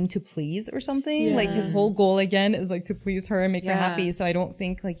 I aim to please or something. Yeah. Like his whole goal again is like to please her and make her Yeah. happy. So I don't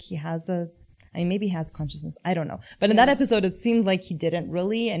think like he has I mean, maybe he has consciousness. I don't know. But in that episode, it seemed like he didn't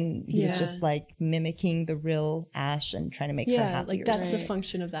really. And he was Yeah. just like mimicking the real Ash and trying to make her Yeah, happy. like or that's something. the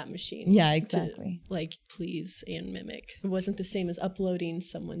function of that machine. Yeah, to, exactly. like please and mimic. It wasn't the same as uploading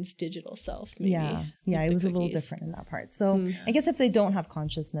someone's digital self. Maybe, Yeah. Yeah. with It the was a little cookies. different in that part. So I guess if they don't have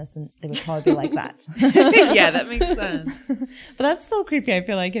consciousness, then they would probably be like that. Yeah, that makes sense. But that's still creepy. I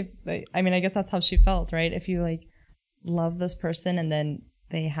feel like I mean, I guess that's how she felt, right? If you like love this person and then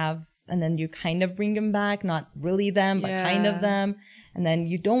and then you kind of bring them back, not really them, but kind Yeah. of them. And then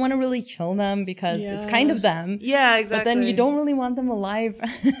you don't want to really kill them because it's kind of them. Yeah, exactly. But then you don't really want them alive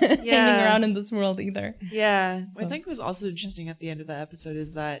hanging Yeah. around in this world either. Yeah. What I think was also interesting at the end of the episode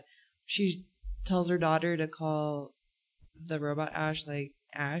is that she tells her daughter to call the robot Ash like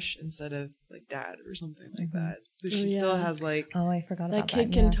Ash instead of like Dad or something like that. So she still yeah. has like Oh, I forgot That about kid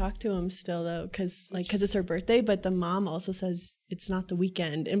that. can yeah. talk to him still though, because it's her birthday. But the mom also says it's not the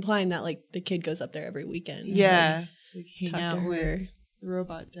weekend, implying that like the kid goes up there every weekend. to, to like, hang like, talk out to with her the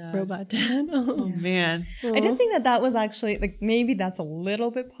robot dad. robot dad. Oh man. I didn't think that was actually like maybe that's a little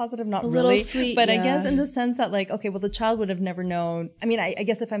bit positive, not little really sweet, but I yeah. guess in the sense that like okay, well the child would have never known. I mean, I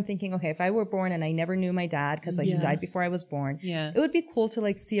guess if I'm thinking okay, if I were born and I never knew my dad because like he Yeah. died before I was born, Yeah. it would be cool to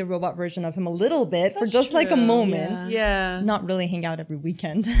like see a robot version of him a little bit for That's just like a true. moment. Yeah. Not really hang out every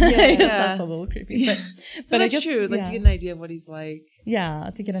weekend. I guess that's a little creepy, but But I that's guess true. Like yeah. to get an idea of what he's like. Yeah,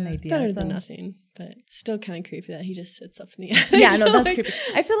 to get an idea. Better so- than nothing. but still kind of creepy that he just sits up in the attic. Yeah, no, that's like, creepy.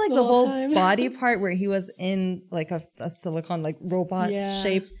 I feel like the whole whole time. body part where he was in like a silicone like robot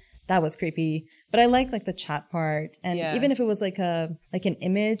shape, that was creepy. But I liked like the chat part, and even if it was like an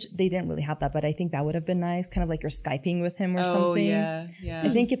image, they didn't really have that. But I think that would have been nice, kind of like you're Skyping with him or something. Yeah. I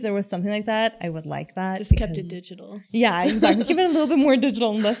think if there was something like that, I would like that. Just kept it digital. Yeah, exactly. Keep it a little bit more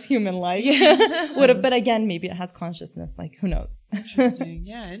digital and less human-like. Would have, but again, maybe it has consciousness. Like, who knows? Interesting.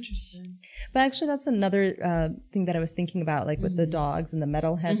 Yeah, interesting. But actually, that's another thing that I was thinking about, like with the dogs and the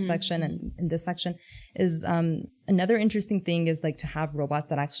metalhead section and in this section is another interesting thing is like to have robots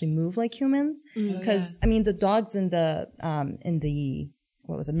that actually move like humans. Because I mean, the dogs in the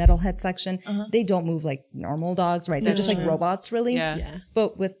what was it, metalhead section, they don't move like normal dogs, right? They're just like robots, really. Yeah.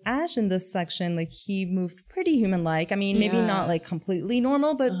 But with Ash in this section, like he moved pretty human-like. I mean, maybe not like completely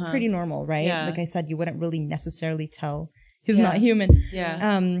normal, but pretty normal, right? Yeah. Like I said, you wouldn't really necessarily tell he's not human.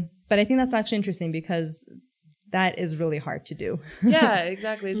 Yeah. But I think that's actually interesting because that is really hard to do. Yeah,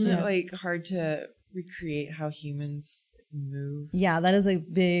 exactly. It's not like hard to recreate how humans move. Yeah, that is a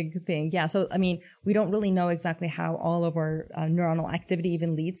big thing. Yeah. So, I mean, we don't really know exactly how all of our neuronal activity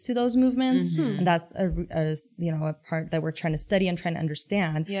even leads to those movements. And that's a part that we're trying to study and trying to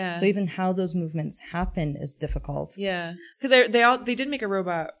understand. Yeah. So even how those movements happen is difficult. Yeah. Because they did make a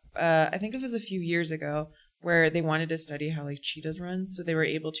robot, I think it was a few years ago, where they wanted to study how like cheetahs run. So they were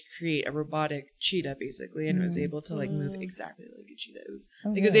able to create a robotic cheetah basically, and it was able to like move exactly like a cheetah. It was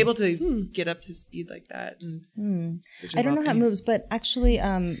it was able to get up to speed like that. And I don't know how it moves, but actually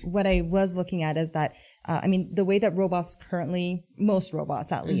what I was looking at is that, I mean, the way that robots currently, most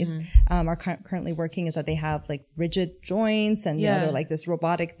robots at least, are currently working is that they have like rigid joints and you know, they're like this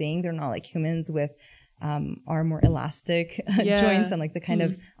robotic thing. They're not like humans with are more elastic joints and like the kind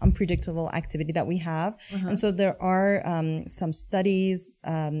of unpredictable activity that we have. And so there are some studies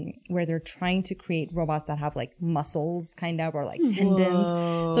where they're trying to create robots that have like muscles kind of or like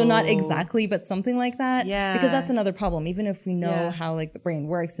tendons. So not exactly, but something like that. Yeah. Because that's another problem. Even if we know how like the brain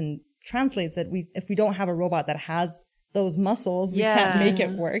works and translates it, if we don't have a robot that has those muscles, we can't make it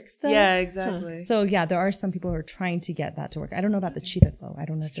work still. Yeah, exactly. So yeah, there are some people who are trying to get that to work. I don't know about the cheetah though. I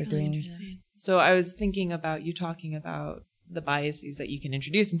don't know if they're doing. So I was thinking about you talking about the biases that you can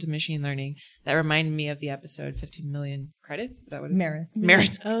introduce into machine learning. That reminded me of the episode 15 million credits. Is that what it's Merits.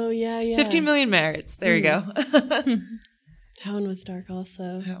 Merits. Oh, yeah. 15 million merits. There you go. That one was dark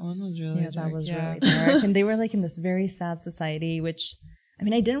also. That one was really dark. That was really dark. And they were like in this very sad society, which I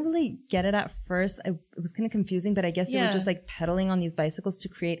mean, I didn't really get it at first. It was kind of confusing, but I guess they were just like pedaling on these bicycles to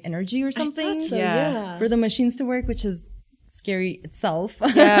create energy or something. I thought so, yeah. For the machines to work, which is scary itself.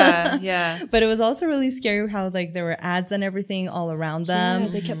 Yeah. But it was also really scary how like there were ads and everything all around them. Yeah,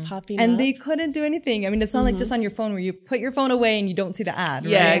 they kept popping and up. they couldn't do anything. I mean, it's not like just on your phone where you put your phone away and you don't see the ad,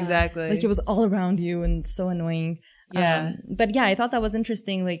 right? Yeah, exactly. Like it was all around you and so annoying. Yeah. But yeah, I thought that was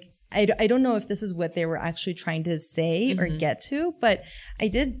interesting. Like, I don't know if this is what they were actually trying to say or get to, but I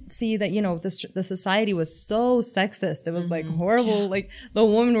did see that, you know, the society was so sexist. It was like horrible. Like the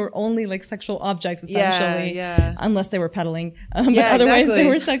women were only like sexual objects essentially, unless they were pedaling. But otherwise they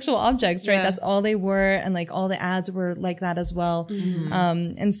were sexual objects, right? That's all they were. And like all the ads were like that as well.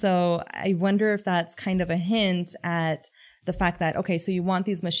 And so I wonder if that's kind of a hint at the fact that, okay, so you want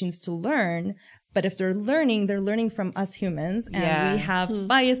these machines to learn, but if they're learning from us humans, and we have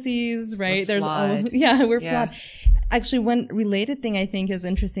biases, right? We're flawed. We're flawed. Actually, one related thing I think is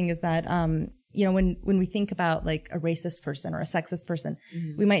interesting is that, you know, when we think about like a racist person or a sexist person,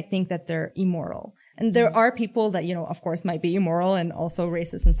 we might think that they're immoral. And there are people that, you know, of course might be immoral and also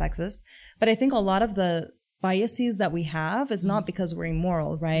racist and sexist. But I think a lot of the biases that we have is not because we're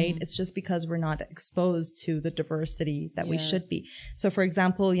immoral, right? It's just because we're not exposed to the diversity that we should be. So for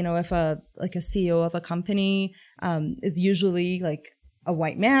example, you know, if a CEO of a company is usually like a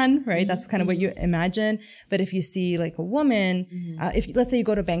white man, right? That's kind of what you imagine. But if you see like a woman, if let's say you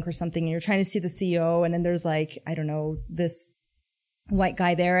go to a bank or something and you're trying to see the CEO and then there's like, I don't know, this white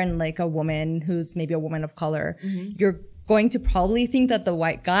guy there and like a woman who's maybe a woman of color, you're going to probably think that the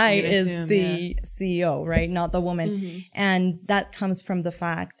white guy is the CEO, right? Not the woman. And that comes from the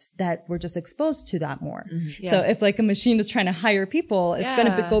fact that we're just exposed to that more. So if like a machine is trying to hire people, it's going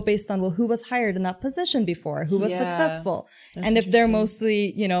to go based on, well, who was hired in that position before? Who was successful? And if they're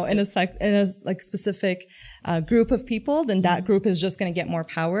mostly, you know, in a like specific group of people, then that group is just going to get more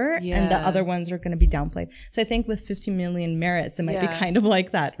power and the other ones are going to be downplayed. So I think with 50 million merits, it might be kind of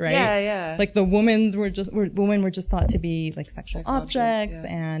like that, right? Yeah. Like the women were just thought to be like sexual objects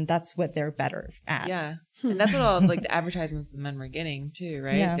and that's what they're better at. Yeah. And that's what all of, like, the advertisements the men were getting too,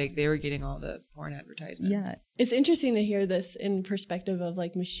 right? Yeah. They were getting all the porn advertisements. Yeah. It's interesting to hear this in perspective of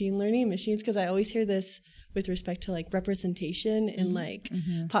like machine learning machines, because I always hear this with respect to like representation in like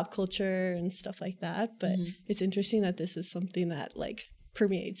pop culture and stuff like that. But it's interesting that this is something that like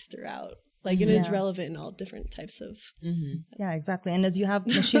permeates throughout. Like it is relevant in all different types of. Yeah, exactly. And as you have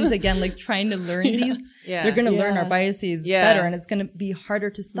machines again, like trying to learn these, they're going to learn our biases better, and it's going to be harder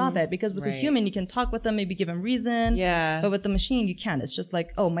to stop it, because with a human, you can talk with them, maybe give them reason. Yeah. But with the machine, you can't. It's just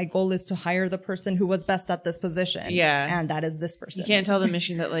like, oh, my goal is to hire the person who was best at this position. Yeah. And that is this person. You can't tell the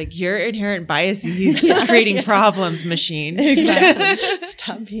machine that like your inherent biases is creating problems, machine. Exactly.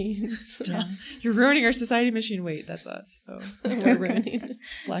 Stop being. Stop. You're ruining our society, machine. Wait, that's us. Oh, we're ruining.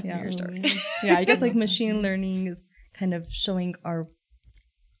 Black Mirror started. Yeah, I guess like machine learning is kind of showing our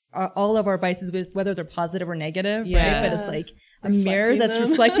all of our biases, with whether they're positive or negative, right? But it's like a mirror that's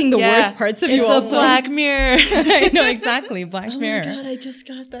reflecting the worst parts of you. It's a black mirror. I know, exactly. Black mirror. Oh my God, I just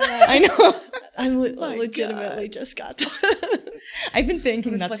got that. I know. I'm legitimately just got that. I've been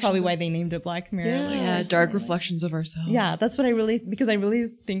thinking that's probably why they named it Black Mirror. Yeah, dark reflections of ourselves. Yeah, that's what I really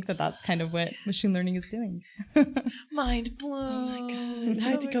think that that's kind of what machine learning is doing. Mind blown. Oh my God. I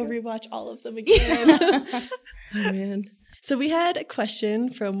had to go rewatch all of them again. Oh man. So we had a question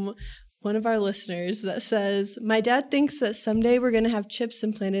from one of our listeners that says, my dad thinks that someday we're going to have chips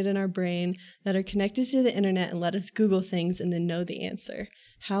implanted in our brain that are connected to the internet and let us Google things and then know the answer.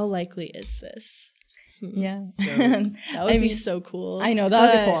 How likely is this? Yeah. That would be so cool. I know, that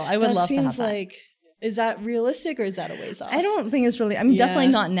would be cool. I would love to have that. Like, is that realistic or is that a ways off? I don't think it's really, definitely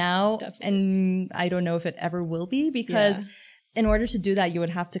not now. And I don't know if it ever will be, because in order to do that, you would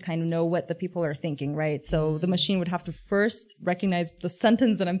have to kind of know what the people are thinking, right? So the machine would have to first recognize the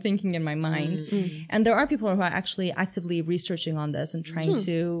sentence that I'm thinking in my mind. And there are people who are actually actively researching on this and trying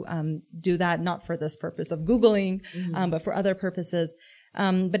to do that, not for this purpose of Googling, but for other purposes.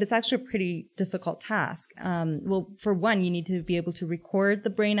 But it's actually a pretty difficult task. Well, for one, you need to be able to record the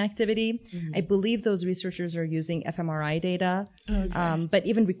brain activity. I believe those researchers are using fMRI data. But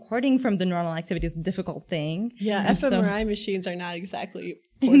even recording from the neuronal activity is a difficult thing. Yeah, and fMRI machines are not exactly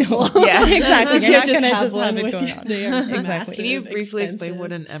portable. Yeah, exactly. You're not going to just have it going on. They are exactly. Can you briefly explain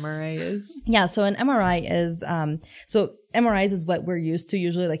what an MRI is? Yeah, so an MRI is, so MRIs is what we're used to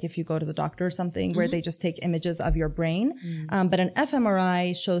usually, like if you go to the doctor or something, where they just take images of your brain. But an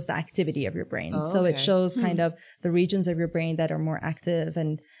fMRI shows the activity of your brain. So it shows kind of the regions of your brain that are more active.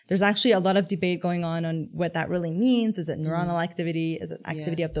 And there's actually a lot of debate going on what that really means. Is it neuronal activity? Is it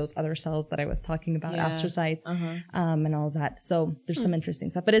activity of those other cells that I was talking about, astrocytes, and all that. So there's some interesting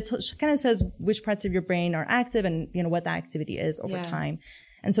stuff. But it kind of says which parts of your brain are active and, you know, what the activity is over time.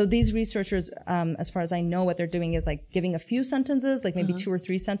 And so these researchers, as far as I know, what they're doing is like giving a few sentences, like maybe 2 or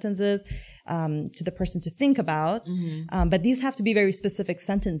 3 sentences, to the person to think about. But these have to be very specific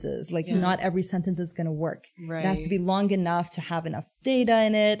sentences. Like not every sentence is going to work. It has to be long enough to have enough data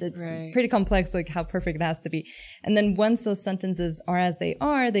in it. It's pretty complex, like how perfect it has to be. And then once those sentences are as they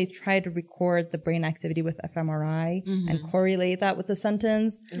are, they try to record the brain activity with fMRI and correlate that with the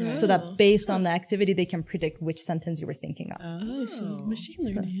sentence so that based on the activity, they can predict which sentence you were thinking of. Oh, so machine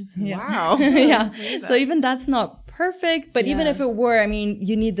learning. Wow. So even that's not perfect, but even if it were, I mean,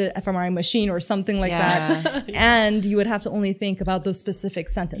 you need the fMRI machine or something like that. And you would have to only think about those specific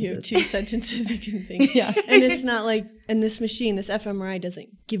sentences. You have 2 sentences you can think. And it's not like, and this machine, this fMRI doesn't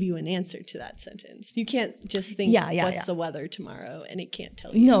give you an answer to that sentence. You can't just think, what's the weather tomorrow? And it can't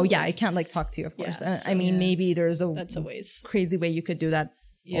tell you. No, it can't like talk to you, of course. So, I mean, maybe there's that's a ways. Crazy way you could do that.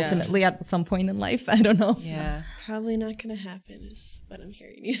 Ultimately, at some point in life, I don't know. Probably not going to happen is what I'm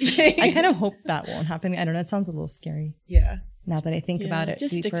hearing you say. I kind of hope that won't happen. I don't know. It sounds a little scary. Now that I think about it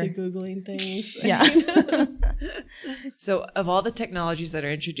just deeper. Stick to Googling things. So of all the technologies that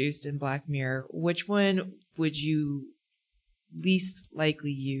are introduced in Black Mirror, which one would you least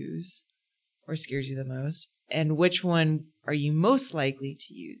likely use or scares you the most? And which one are you most likely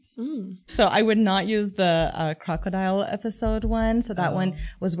to use? So I would not use the crocodile episode one. So that one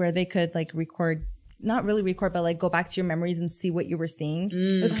was where they could like record, not really record, but like go back to your memories and see what you were seeing.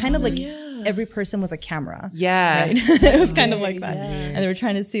 It was kind of like every person was a camera. Right? It was kind of like that. And they were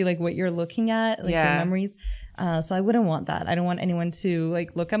trying to see like what you're looking at, like your memories. So I wouldn't want that. I don't want anyone to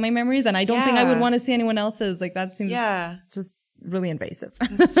like look at my memories. And I don't think I would want to see anyone else's. Like that seems just really invasive.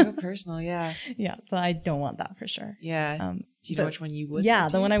 That's so personal. So I don't want that for sure. Do you know which one you would?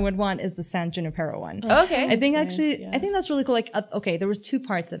 The one I would want is the San Junipero one. Okay. I think actually, I think that's really cool. Like, okay, there was 2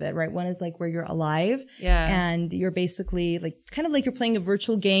 parts of it, right? One is like where you're alive. And you're basically like, kind of like you're playing a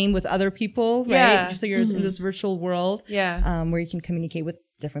virtual game with other people, right? So you're in this virtual world. Where you can communicate with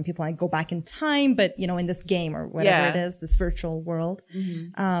different people. I go back in time, but in this game or whatever it is, this virtual world.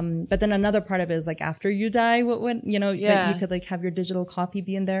 But then another part of it is like after you die, what would, that you could like have your digital copy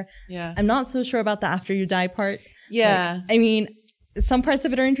be in there. Yeah. I'm not so sure about the after you die part. Yeah. Like, I mean, some parts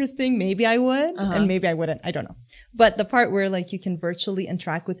of it are interesting. Maybe I would and maybe I wouldn't. I don't know. But the part where like you can virtually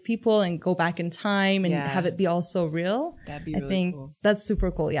interact with people and go back in time and have it be all so real. That'd be I really think cool. that's super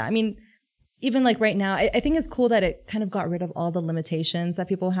cool. Yeah. I mean, even like right now, I think it's cool that it kind of got rid of all the limitations that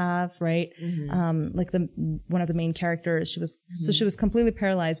people have, right? Like one of the main characters, so she was completely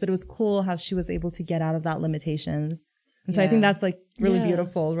paralyzed, but it was cool how she was able to get out of that limitations. And so I think that's like really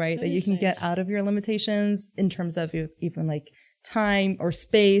beautiful, right? That you can get out of your limitations in terms of even like time or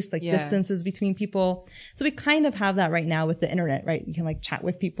space, like distances between people. So we kind of have that right now with the internet, right? You can like chat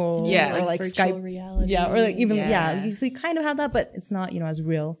with people or like virtual Skype reality. or like even so you kind of have that, but it's not as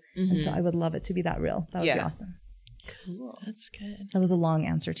real. And so I would love it to be that real. That would be awesome. Cool. That's good. That was a long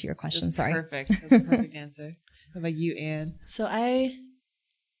answer to your question. Sorry. Perfect. That's a perfect answer. What about you, Anne? So I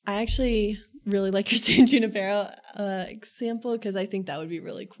actually really like your San Junipero example, because I think that would be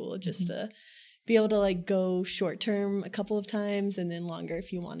really cool just to be able to like go short term a couple of times and then longer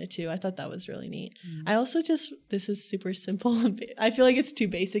if you wanted to. I thought that was really neat. I also this is super simple. I feel like it's too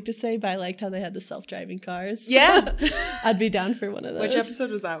basic to say, but I liked how they had the self-driving cars. Yeah. I'd be down for one of those. Which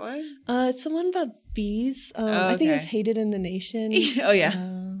episode was that one? It's the one about bees. I think it was Hated in the Nation. Oh, yeah.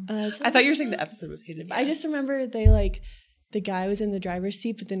 So I thought you were saying the episode was Hated. I just remember the guy was in the driver's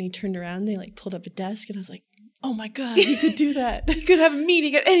seat, but then he turned around and they like pulled up a desk and I was like, oh my God, you could do that. You could have a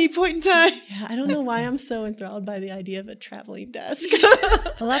meeting at any point in time. Yeah, I don't know why I'm so enthralled by the idea of a traveling desk.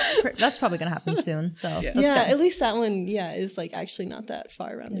 Well, that's probably going to happen soon. So at least that one, is like actually not that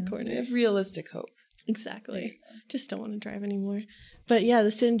far around the corner. We have realistic hope. Exactly. Just don't want to drive anymore. But yeah,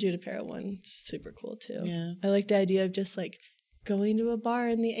 the San Junipero one's super cool too. Yeah. I like the idea of just like going to a bar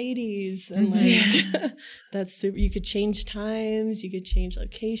in the 80s and like that's super. You could change times, you could change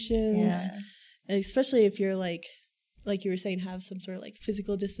locations. Yeah. Especially if you're like you were saying, have some sort of like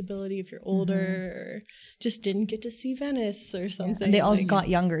physical disability, if you're older or just didn't get to see Venice or something. Yeah. And they all got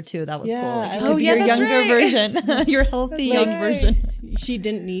younger too. That was cool. Your younger version, your healthy young version. She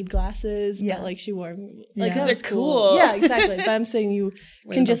didn't need glasses, but like she wore like because they're cool. Yeah, exactly. But I'm saying you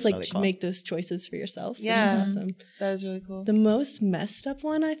can just like make those choices for yourself. Yeah, which is awesome. That was really cool. The most messed up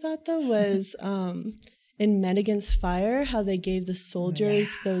one I thought though was in Men Against Fire, how they gave the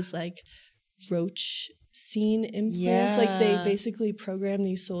soldiers those like roach scene implants. Like they basically program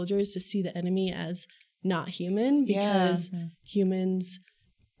these soldiers to see the enemy as not human because humans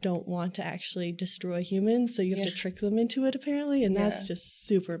don't want to actually destroy humans, so you have to trick them into it apparently, and that's just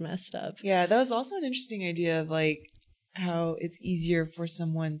super messed up. Yeah, that was also an interesting idea of like how it's easier for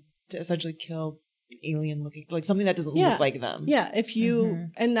someone to essentially kill an alien looking, like something that doesn't look like them. Yeah, if you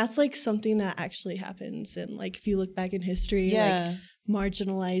and that's like something that actually happens, and like if you look back in history, like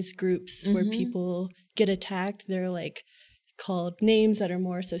marginalized groups where people get attacked, they're like called names that are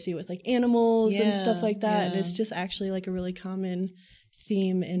more associated with like animals and stuff like that, and it's just actually like a really common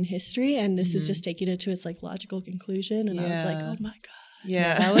theme in history, and this is just taking it to its like logical conclusion, and I was like, oh my God.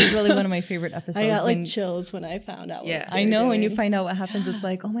 Yeah, that was really one of my favorite episodes. I got like chills when I found out. I know when you find out what happens, it's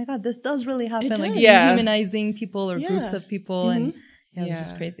like, oh my God, this does really happen. Like dehumanizing people or groups of people, and it was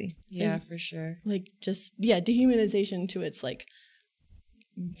just crazy. Yeah, for sure. Like just dehumanization to its like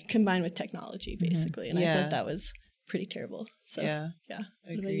combined with technology basically, and I thought that was pretty terrible. So yeah,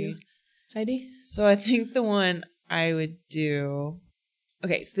 what about you, Heidi? So I think the one I would do.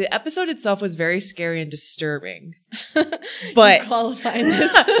 Okay, so the episode itself was very scary and disturbing, but qualifying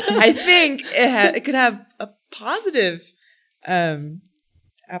this, I think it could have a positive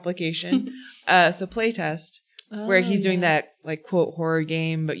application. So playtest, where he's doing that like quote horror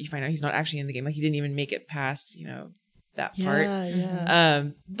game, but you find out he's not actually in the game. Like he didn't even make it past that part.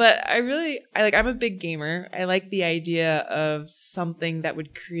 But I'm a big gamer. I like the idea of something that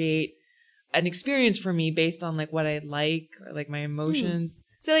would create an experience for me based on like what I like or like my emotions.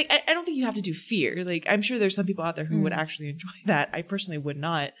 So like I don't think you have to do fear. Like I'm sure there's some people out there who would actually enjoy that. I personally would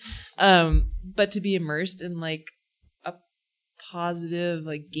not. But to be immersed in like a positive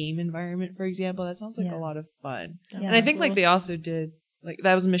like game environment, for example, that sounds like a lot of fun. And I think like they also did like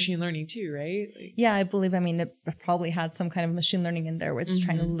that was machine learning too, right? Like, I believe. I mean, it probably had some kind of machine learning in there where it's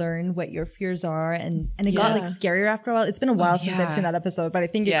trying to learn what your fears are, and it got like scarier after a while. It's been a while since I've seen that episode, but I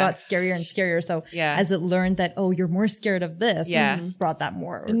think it got scarier and scarier. So as it learned that you're more scared of this, brought that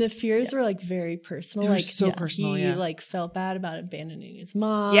more. And the fears were like very personal. They were like so personal. He like felt bad about abandoning his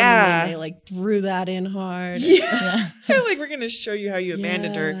mom. Yeah, and then they like threw that in hard. They're like, we're gonna show you how you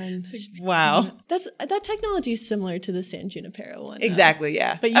abandoned her. It's like, wow. That technology is similar to the San Junipero one. Exactly. exactly,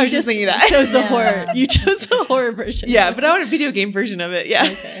 yeah. But you I was just thinking that. chose the horror. You chose the horror version. Yeah, but I want a video game version of it. Yeah.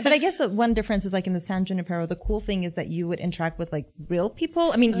 Okay. But I guess the one difference is like in the San Junipero, the cool thing is that you would interact with like real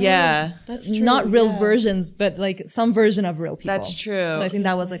people. I mean, Yeah. That's true. not real yeah. versions, but like some version of real people. That's true. So I think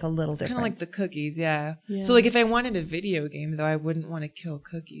that was like a little different. Kind of like the cookies, yeah. Yeah. So like if I wanted a video game, though, I wouldn't want to kill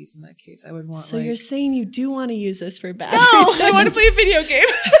cookies in that case. I would want So like... you're saying you do want to use this for bad No, I want to play a video game.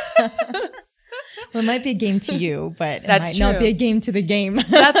 Well, it might be a game to you, but That's it might not true. be a game to the game.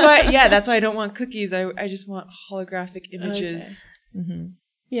 That's why I don't want cookies. I just want holographic images.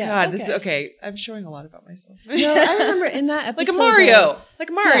 Yeah. God, this is okay. I'm showing a lot about myself. No, I remember in that episode. Like a Mario. Like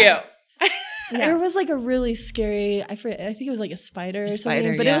a Mario. There was like a really scary, I think it was like a spider or spider,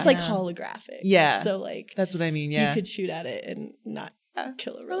 something, but it was like yeah. holographic. Yeah. So like That's what I mean, yeah. you could shoot at it and not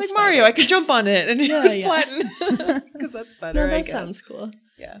kill a Or real like spider. Mario, I could jump on it and it Yeah, would yeah. flatten. Because that's better, No, I that guess. sounds cool.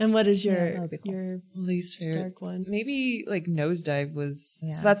 Yeah. And what is that your would be cool. your Least favorite. dark one? Maybe like Nosedive was,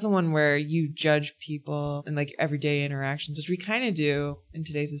 Yeah. so that's the one where you judge people and like everyday interactions, which we kind of do in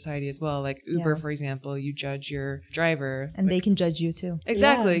today's society as well. Like Uber, Yeah. for example, you judge your driver. And they can judge you too.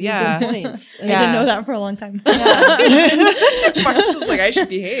 Exactly, you yeah. Good points. I didn't know that for a long time. Marcus is like, I should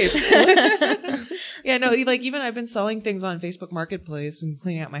behave. Yeah, no, like even I've been selling things on Facebook Marketplace and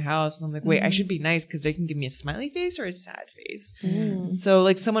cleaning out my house. And I'm like, wait, I should be nice because they can give me a smiley face or a sad face. So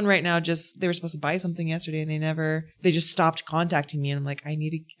like someone right now they were supposed to buy something yesterday and they just stopped contacting me. And I'm like, I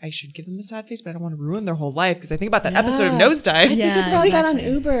should give them a sad face, but I don't want to ruin their whole life because I think about that episode of I Nosedive. think Yeah, it's probably that on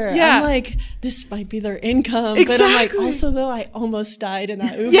exactly. Uber. Yeah. I'm like, this might be their income. But I'm like, Exactly. also though, I almost died in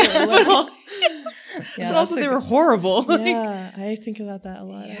that Uber. Yeah, Like, but also they were horrible. Like, yeah, I think about that a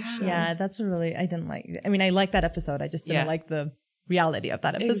lot actually. Yeah, that's a really, I didn't like, I mean, I liked that episode. I just didn't Yeah. like the reality of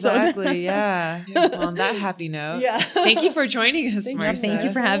that episode. exactly, yeah. Well, on that happy note, Yeah. thank you for joining us, Marissa. Thank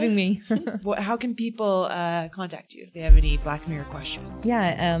you for having me. How can people contact you if they have any Black Mirror questions?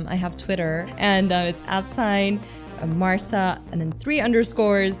 Yeah, I have Twitter and it's @ Marsa and then 3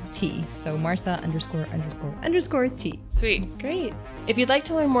 underscores T. So Marsa _ T. Sweet. Great. If you'd like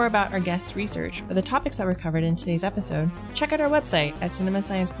to learn more about our guests' research or the topics that were covered in today's episode, check out our website at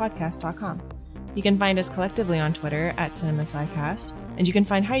cinemasciencepodcast.com. You can find us collectively on Twitter at CinemaSciCast, and you can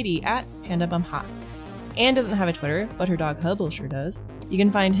find Heidi at PandaBumHot. Anne doesn't have a Twitter, but her dog Hubble sure does. You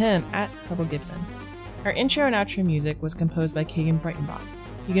can find him at Hubble Gibson. Our intro and outro music was composed by Kagan Breitenbach.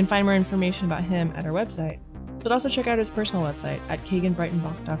 You can find more information about him at our website, but also check out his personal website at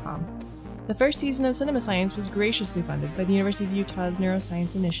kaganbreitenbach.com. The first season of Cinema Science was graciously funded by the University of Utah's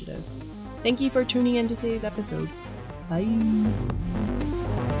Neuroscience Initiative. Thank you for tuning in to today's episode. Bye!